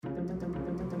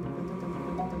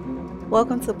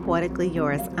Welcome to Poetically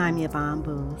Yours. I'm Yvonne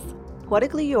Booz.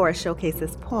 Poetically Yours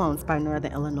showcases poems by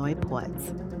Northern Illinois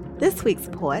poets. This week's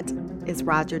poet is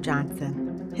Roger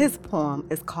Johnson. His poem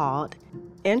is called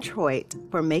Introit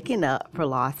for Making Up for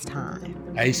Lost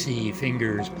Time. Icy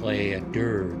fingers play a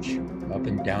dirge up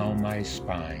and down my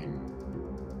spine.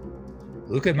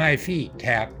 Look at my feet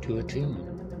tap to a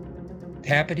tune.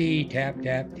 Tappity tap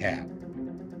tap tap.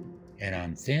 And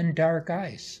on thin dark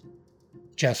ice,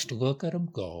 just look at 'em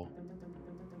go.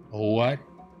 Oh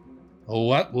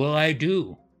what will I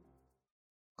do?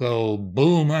 Go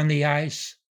boom on the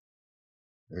ice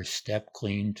or step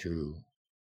clean through?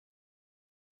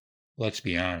 Let's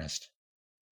be honest.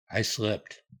 I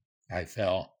slipped. I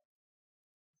fell.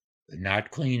 But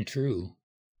not clean through.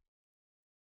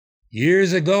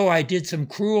 Years ago, I did some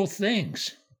cruel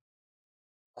things.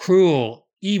 Cruel,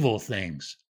 evil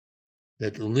things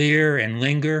that leer and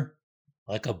linger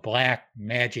like a black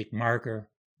magic marker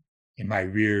in my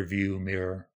rear view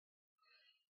mirror.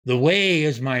 The way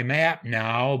is my map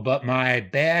now, but my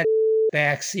bad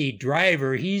backseat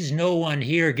driver, he's no one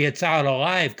here gets out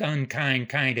alive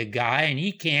kind of guy, and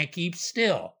he can't keep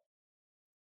still.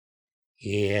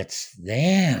 It's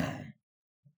them.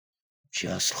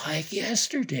 Just like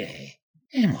yesterday,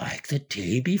 and like the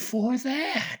day before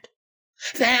that.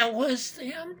 That was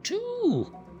them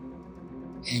too.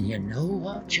 And you know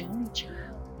what, Johnny Child?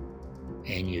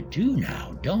 And you do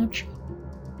now, don't you?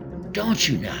 Don't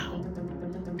you now?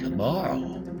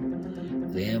 Tomorrow,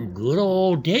 them good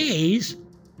old days,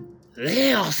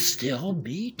 they'll still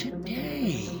be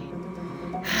today.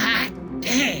 Hot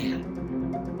damn!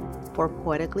 For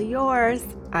Poetically Yours,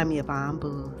 I'm Yvonne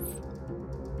Booz.